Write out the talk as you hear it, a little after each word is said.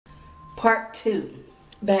Part 2.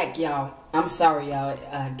 Back, y'all. I'm sorry, y'all.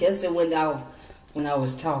 I guess it went off when I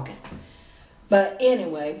was talking. But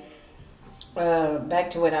anyway,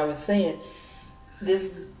 back to what I was saying.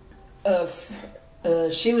 This,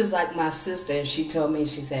 she was like my sister, and she told me,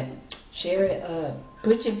 she said, Sherry,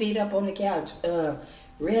 put your feet up on the couch.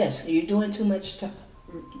 Rest. You're doing too much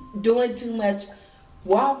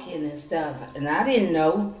walking and stuff. And I didn't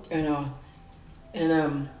know, you know.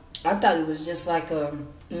 And I thought it was just like you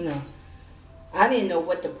know, I didn't know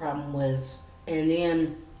what the problem was. And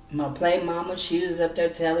then my play mama, she was up there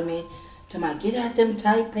telling me, get out them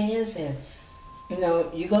tight pants and, you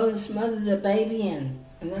know, you go to smother the baby. And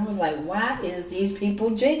I was like, why is these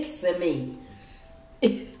people jinxing me?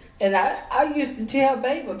 And I used to tell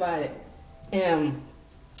Babe about it. And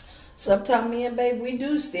sometimes me and Babe, we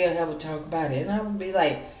do still have a talk about it. And I would be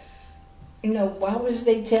like, you know, why was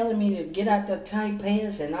they telling me to get out the tight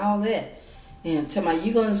pants and all that? And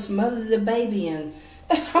you gonna smother the baby? And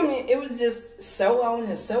I mean, it was just so on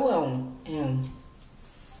and so on. And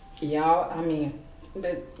y'all, I mean,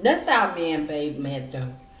 but that's how me and Babe met,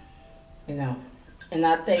 though. You know, and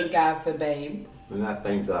I thank God for Babe. And I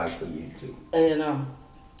thank God for you too. And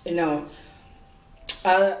you know,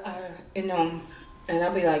 you know, and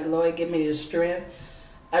I'll be like, Lord, give me the strength.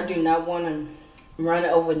 I do not want to run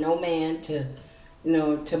over no man to, you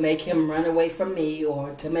know, to make him run away from me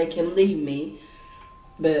or to make him leave me.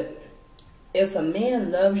 But if a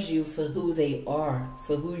man loves you for who they are,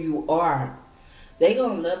 for who you are, they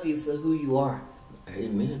gonna love you for who you are.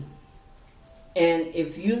 Amen. And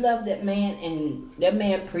if you love that man and that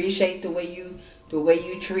man appreciate the way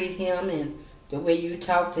you treat him and the way you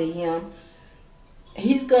talk to him,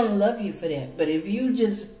 he's gonna love you for that. But if you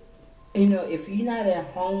just, you know, if you're not at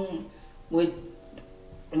home with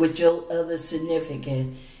your other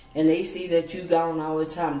significant and they see that you gone all the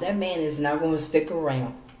time, that man is not going to stick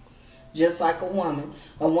around. Just like a woman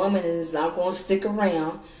is not going to stick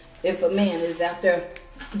around if a man is out there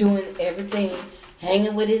doing everything,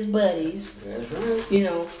 hanging with his buddies. That's right. You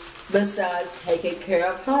know, besides taking care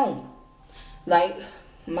of home. Like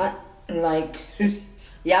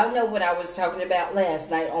y'all know what I was talking about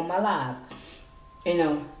last night on my live. You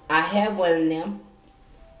know, I had one of them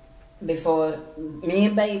before me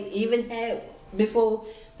and Babe even had, before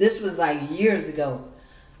this was like years ago.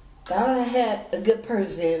 Thought I had a good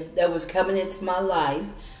person that was coming into my life,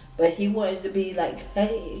 but he wanted to be like,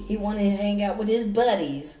 hey, he wanted to hang out with his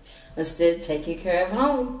buddies instead of taking care of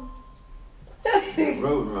home.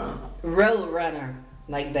 Road runner. Road runner,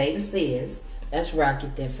 like Babe says. That's where I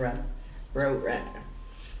get that from. Road runner.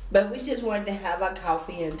 But we just wanted to have our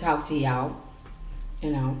coffee and talk to y'all.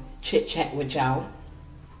 You know, chit chat with y'all.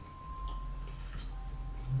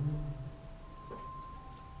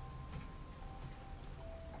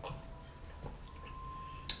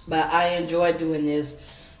 But I enjoy doing this,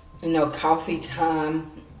 you know, coffee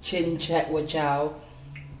time, chit and chat with y'all.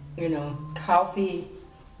 You know, coffee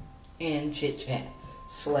and chit chat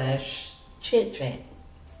 / chit chat.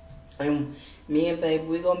 And me and Babe,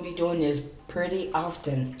 we're going to be doing this pretty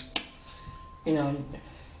often. You know,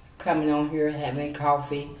 coming on here, having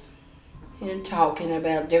coffee and talking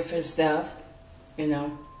about different stuff, you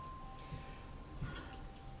know.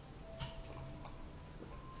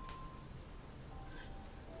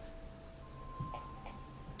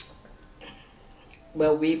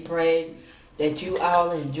 But we pray that you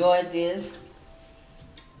all enjoyed this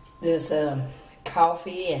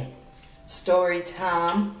coffee and story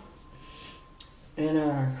time.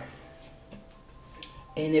 And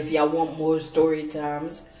if y'all want more story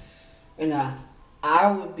times, you know, I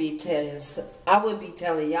would be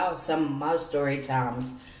telling y'all some of my story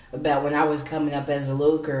times about when I was coming up as a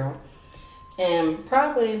little girl. And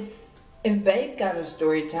probably if Babe got a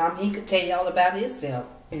story time, he could tell y'all about himself,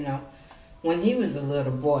 you know, when he was a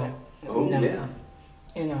little boy. Oh, you know, yeah.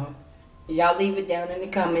 You know, y'all leave it down in the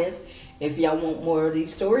comments if y'all want more of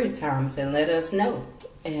these story times, and let us know.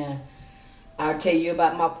 And I'll tell you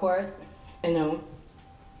about my part, you know,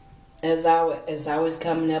 as I was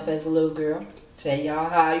coming up as a little girl. Tell y'all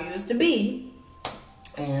how I used to be,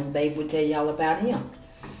 and Babe would tell y'all about him.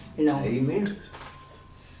 You know, Amen.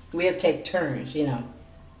 We'll take turns, you know.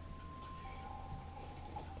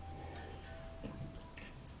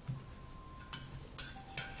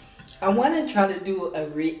 I want to try to do a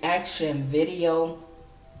reaction video,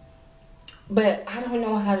 but I don't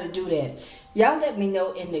know how to do that. Y'all let me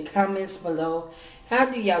know in the comments below, how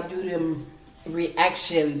do y'all do them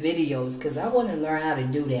reaction videos? Because I want to learn how to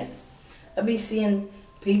do that. I be seeing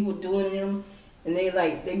people doing them, and they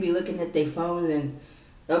be looking at their phones and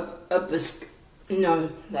you know,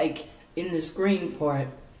 like in the screen part,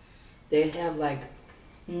 they have like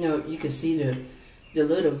you know, you can see the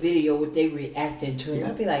little video what they reacted to. And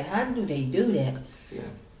I'll be like, how do they do that? Yeah.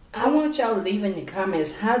 I want y'all to leave in the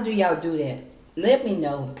comments, how do y'all do that? Let me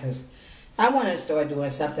know, because I want to start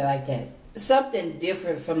doing something like that. Something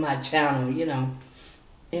different from my channel, you know.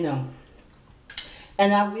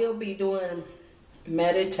 And I will be doing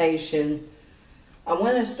meditation. I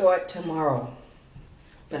want to start tomorrow.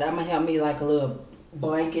 But I'm going to have me like a little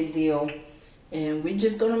blanket deal. And we're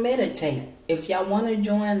just going to meditate. If y'all want to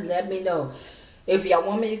join, let me know. If y'all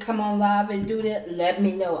want me to come on live and do that, let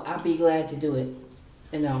me know. I'll be glad to do it.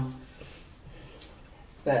 You know.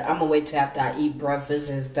 But I'm going to wait till after I eat breakfast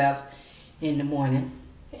and stuff in the morning.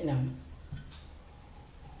 You know.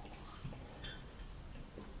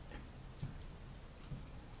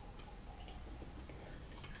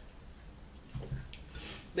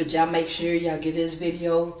 But y'all make sure y'all give this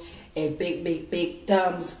video a big, big, big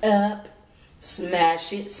thumbs up.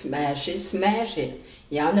 Smash it, smash it, smash it.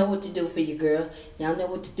 Y'all know what to do for your girl. Y'all know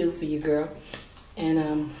what to do for your girl.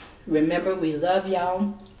 And remember, we love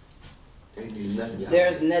y'all.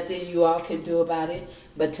 There's nothing you all can do about it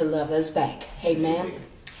but to love us back. Amen.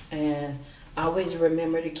 And always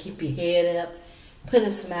remember to keep your head up. Put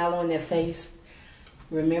a smile on their face.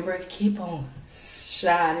 Remember, keep on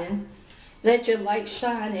shining. Let your light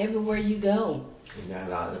shine everywhere you go. And that's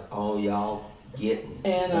all y'all getting.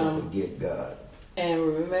 And don't forget God. And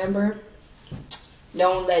remember,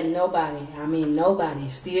 don't let nobody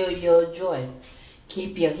steal your joy.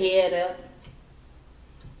 Keep your head up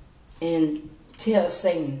and tell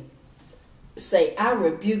Satan, say, I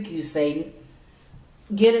rebuke you, Satan.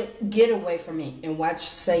 Get away from me and watch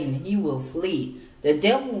Satan. He will flee. The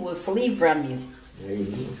devil will flee from you.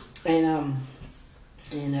 Amen.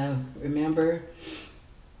 And remember,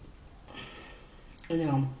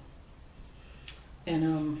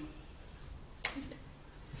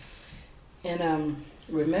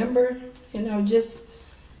 remember, just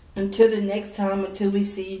until the next time, until we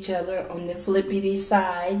see each other on the flippity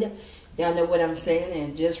side, y'all know what I'm saying,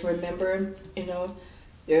 and just remember,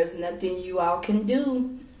 there's nothing you all can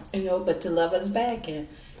do, but to love us back, and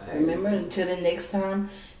remember, until the next time,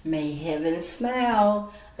 may heaven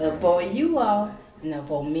smile upon you all, and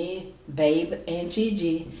upon me, Babe, and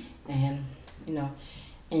Gigi, and,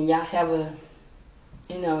 and y'all have a,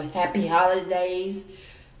 happy holidays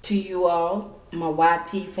to you all. My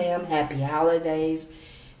YT fam, happy holidays.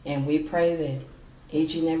 And we pray that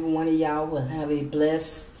each and every one of y'all will have a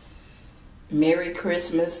blessed Merry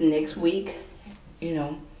Christmas next week.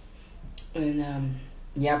 And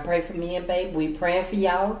y'all pray for me and Babe. We praying for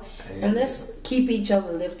y'all. And let's keep each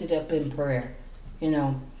other lifted up in prayer.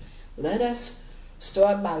 Let us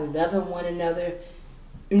start by loving one another.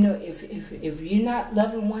 If you're not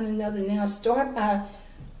loving one another now, start by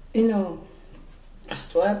doing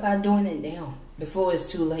it now before it's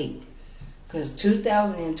too late. Because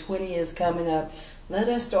 2020 is coming up. Let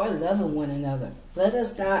us start loving one another. Let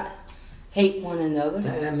us not hate one another.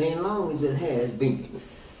 I mean, long as it has been.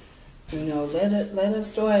 Let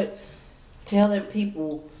us start telling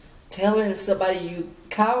somebody, you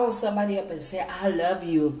call somebody up and say, I love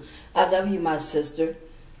you. I love you, my sister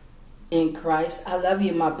in Christ. I love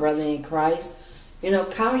you, my brother in Christ.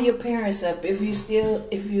 Call your parents up.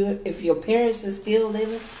 If your parents are still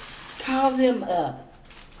living, call them up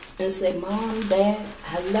and say, Mom, Dad,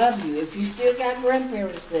 I love you. If you still got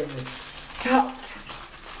grandparents living, call.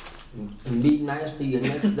 And be nice to your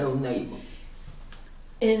next door neighbor.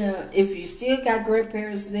 And if you still got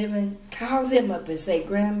grandparents living, call them up and say,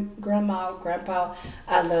 Grandma, Grandpa,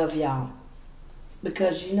 I love y'all.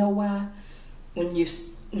 Because you know why? When you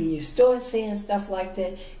start saying stuff like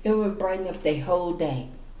that, it will brighten up their whole day.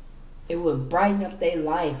 It will brighten up their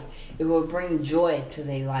life. It will bring joy to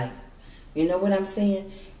their life. You know what I'm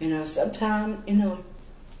saying? Sometimes,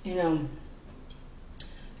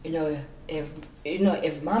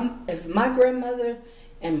 if my grandmother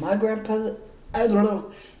and my grandfather, I don't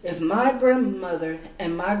know, if my grandmother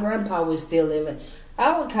and my grandpa was still living,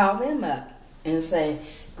 I would call them up and say,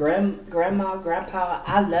 Grandma, Grandpa,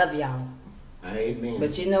 I love y'all. Amen.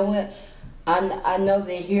 But you know what? I know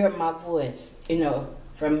they hear my voice,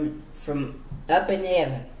 from up in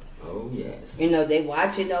heaven. Oh, yes. They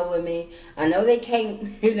watching over me. I know they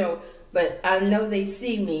can't, but I know they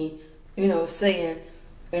see me, saying,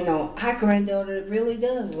 our granddaughter really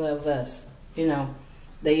does love us,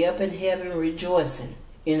 They up in heaven rejoicing,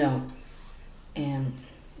 and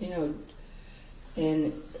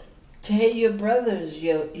and tell your brothers,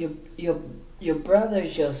 your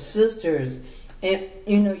brothers, your sisters, and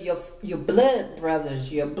your blood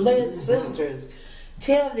brothers, your blood sisters.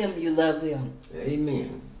 Tell them you love them.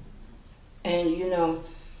 Amen. And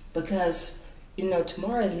because you know,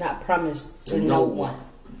 tomorrow is not promised to And no one.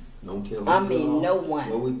 Don't care I mean, no one.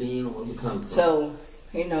 where we been or where we come from. So,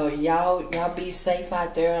 you know, y'all be safe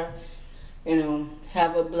out there. You know,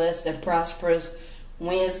 have a blessed and prosperous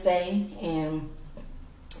Wednesday, and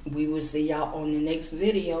we will see y'all on the next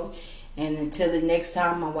video. And until the next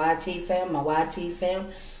time, my YT fam,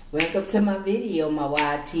 welcome to my video, my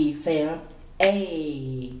YT fam.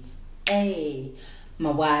 Hey,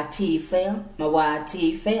 my YT fam,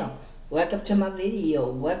 welcome to my video,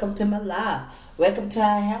 welcome to my live, welcome to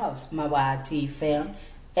our house, my YT fam.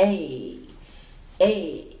 Hey,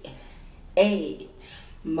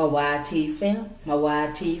 my YT fam,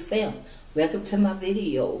 welcome to my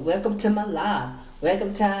video, welcome to my live,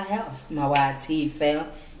 welcome to our house, my YT fam.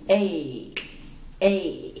 Hey,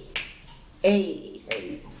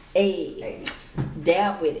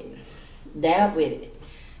 dab with it, dab with it,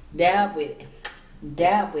 dab with it,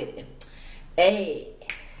 dab with it.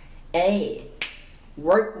 Hey,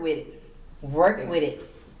 work with it, work with it,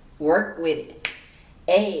 work with it.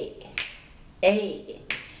 Hey,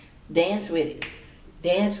 dance with it,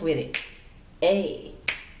 dance with it. Hey,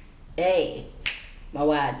 my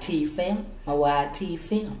YT fam,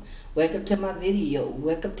 welcome to my video,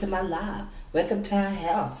 welcome to my live, welcome to our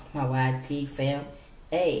house, my YT fam.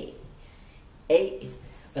 Hey,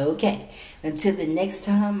 okay. Until the next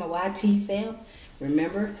time, my YT fam,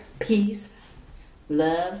 remember, peace,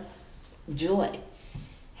 love, joy,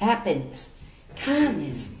 happiness,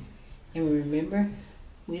 kindness. And remember,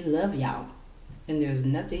 we love y'all. And there's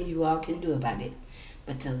nothing you all can do about it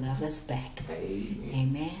but to love us back.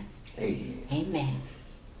 Amen. Amen.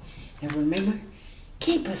 And remember,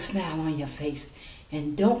 keep a smile on your face.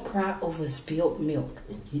 And don't cry over spilled milk.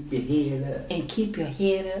 And keep your head up. And keep your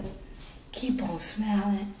head up. Keep on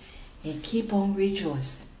smiling. And keep on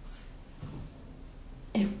rejoicing.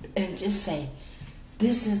 And just say,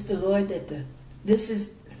 this is the Lord this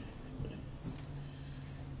is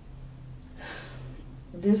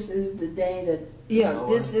the day that,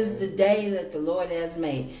 this is the day that the Lord has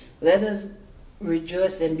made. Let us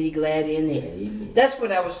rejoice and be glad in it. Amen. That's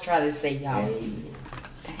what I was trying to say, y'all.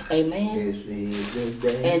 Amen. This is the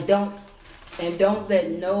day. And don't let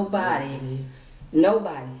nobody,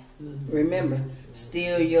 remember,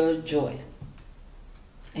 steal your joy.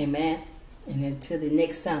 Amen. And until the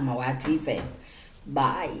next time, my YT fam.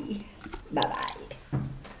 Bye. Bye-bye.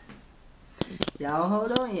 Y'all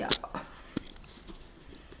hold on, y'all.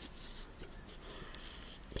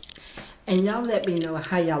 And y'all let me know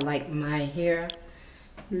how y'all like my hair.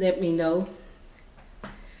 Let me know.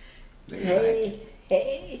 Hey.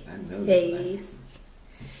 I know.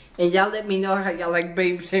 And y'all let me know how y'all like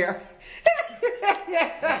Babe's hair.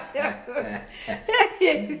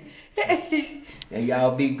 And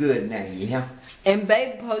y'all be good now, yeah? And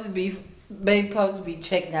Babe supposed to be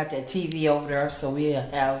checking out that TV over there, so we'll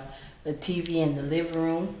have a TV in the living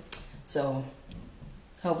room. So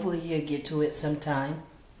hopefully he'll get to it sometime.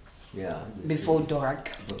 Yeah. Before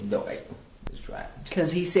dark. Before dark. That's right.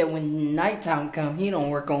 Cause he said when nighttime come, he don't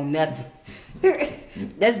work on nothing.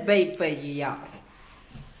 That's Babe for you, y'all.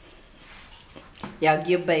 Y'all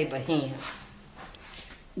give Babe a hand.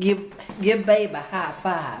 Give Babe a high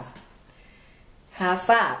five. High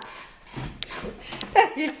five.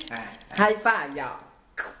 High five, y'all.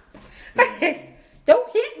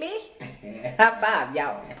 Don't hit me. High five,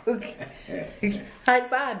 y'all. High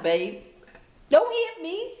five, babe. Don't hit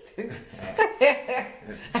me.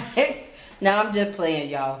 No, I'm just playing,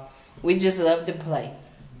 y'all. We just love to play.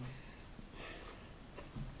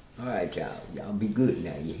 All right, y'all. Y'all be good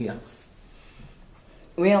now, you hear?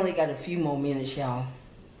 We only got a few more minutes, y'all.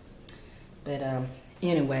 But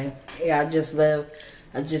anyway, yeah, I just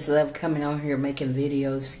love coming on here making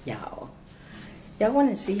videos for y'all. Y'all want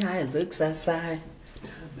to see how it looks outside?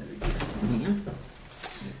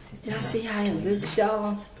 Y'all see how it looks,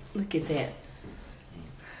 y'all? Look at that.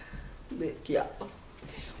 Look, y'all.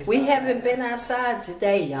 We haven't been outside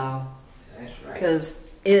today, y'all. That's right. Because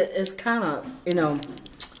it's kind of, I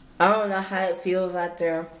don't know how it feels out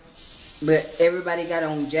there, but everybody got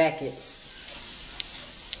on jackets.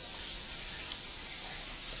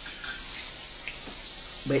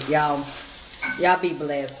 But y'all be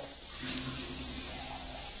blessed.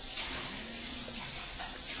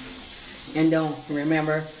 And don't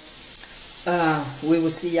remember, we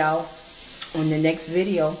will see y'all on the next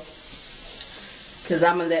video. Because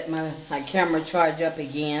I'm going to let my camera charge up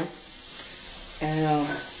again. And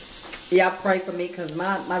y'all pray for me because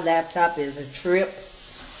my laptop is a trip.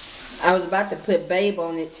 I was about to put Babe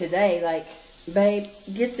on it today. Like, Babe,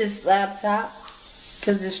 get this laptop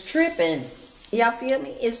because it's tripping. Y'all feel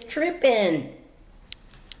me? It's tripping.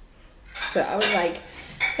 So I was like,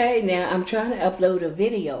 Hey, now I'm trying to upload a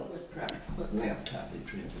video. What laptop is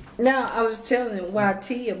tripping? Now I was telling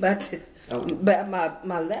YT about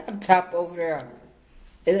my laptop over there.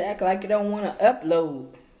 It act like it don't want to upload.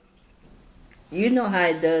 You know how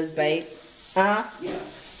it does, babe. Huh? Yeah.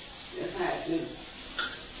 That's how it is.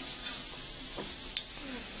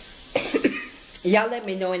 Y'all let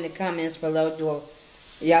me know in the comments below. Do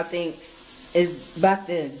y'all think it's about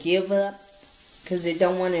to give up because it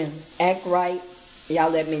don't want to act right?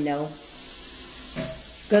 Y'all let me know.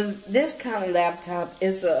 Because this kind of laptop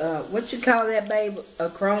is a, what you call that, babe? A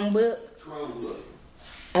Chromebook? Chromebook.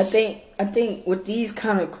 I think with these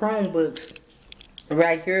kind of Chromebooks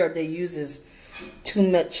right here, they uses too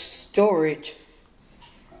much storage,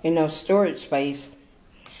 storage space,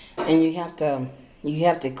 and you have to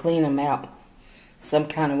clean them out some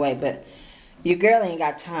kind of way. But your girl ain't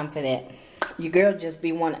got time for that. Your girl just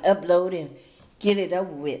be want to upload and get it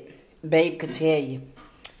over with. Babe could tell you.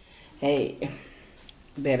 Hey,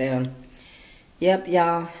 but yep,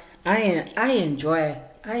 y'all. I enjoy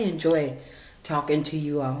talking to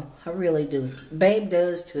you all. I really do. Babe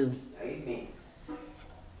does too. Amen.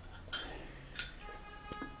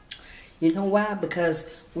 You know why? Because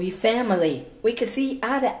we family. We can see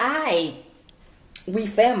eye to eye. We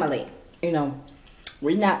family.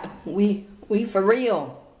 We for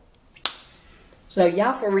real. So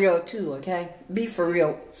y'all for real too, okay? Be for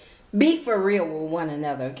real. Be for real with one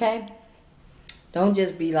another, okay? Don't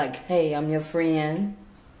just be like, hey, I'm your friend.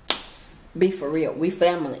 Be for real. We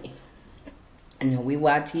family. We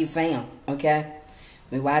YT fam, okay?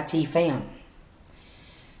 We YT fam.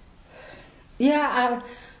 Yeah,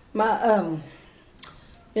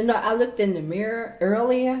 I looked in the mirror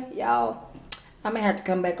earlier, y'all. I'm gonna have to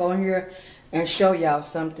come back on here and show y'all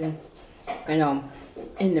something. In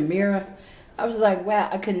the mirror, I was like, wow,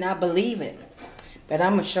 I could not believe it. But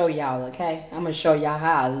I'm gonna show y'all, okay? I'm gonna show y'all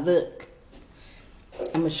how I look.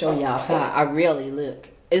 I'm gonna show y'all how I really look.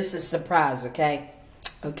 It's a surprise, okay?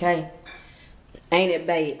 Okay? Ain't it,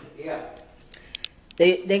 babe? Yeah.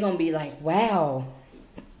 They gonna be like, wow.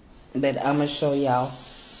 But I'm gonna show y'all.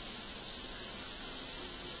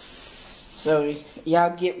 So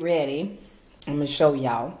y'all get ready. I'm gonna show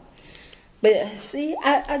y'all. But see,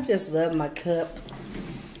 I just love my cup.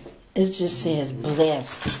 It just says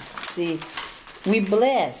blessed. See, we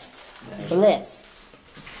blessed. Blessed.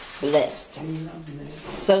 Blessed.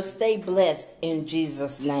 So stay blessed in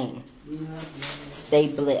Jesus' name. Stay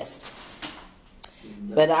blessed.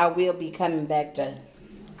 But I will be coming back to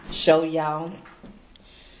show y'all,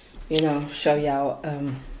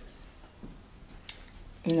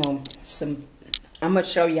 some, I'm going to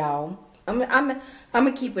show y'all. I'm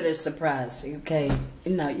gonna keep it a surprise, okay?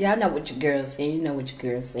 Y'all know what your girl's saying. You know what your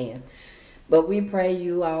girl's saying. But we pray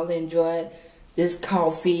you all enjoyed this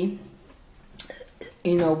coffee,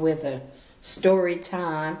 with a story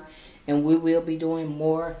time. And we will be doing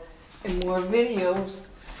more and more videos,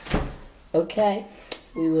 okay?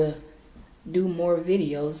 We will do more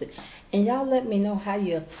videos. And y'all let me know how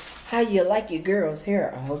you like your girl's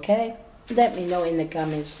hair, okay? Let me know in the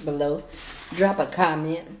comments below. Drop a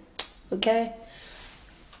comment, okay?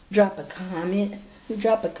 Drop a comment.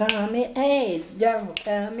 Drop a comment. Hey, drop a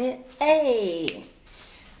comment. Hey.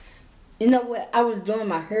 You know what? I was doing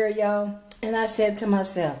my hair, y'all. And I said to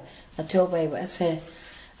myself, I told baby, I said,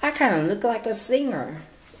 I kind of look like a singer.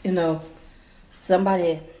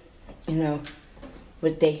 Somebody,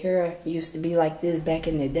 with their hair used to be like this back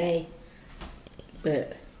in the day.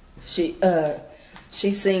 But she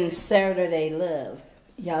sings Saturday Love.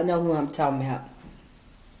 Y'all know who I'm talking about.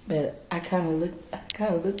 But I kind of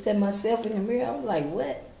looked at myself in the mirror. I was like,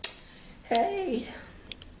 what? Hey.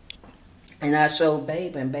 And I showed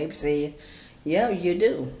Babe, and Babe said, yeah, you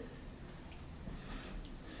do.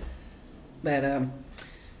 But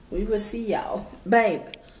we will see y'all. Babe,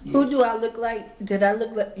 yes. Who do I look like? Did I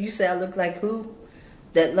look like, you say I look like who?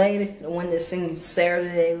 That lady, the one that sings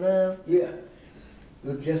Saturday Love? Yeah.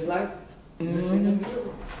 Look just like.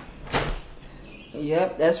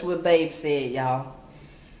 Yep, that's what Babe said, y'all.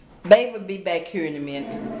 Babe will be back here in a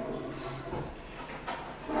minute.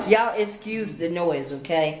 Y'all excuse the noise,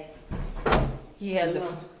 okay? He had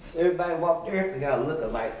everybody walk there, they gotta look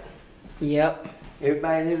alike. Yep.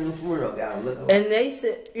 Everybody in this world gotta look alike. And they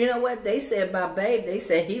said, you know what they said about Babe? They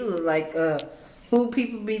said he looked like who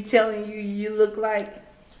people be telling you look like?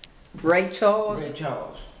 Ray Charles. Ray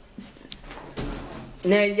Charles.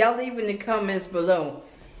 Now y'all leave in the comments below.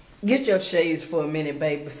 Get your shades for a minute,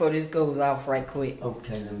 babe, before this goes off right quick.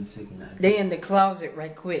 Okay, let me see. They in the closet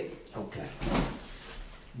right quick. Okay.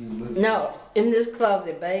 No, in this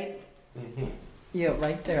closet, babe. Yeah,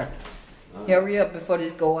 right there. Hurry up before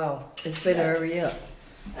this go off. It's finna hurry up.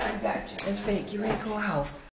 I got you. It's fake. You ready to go out?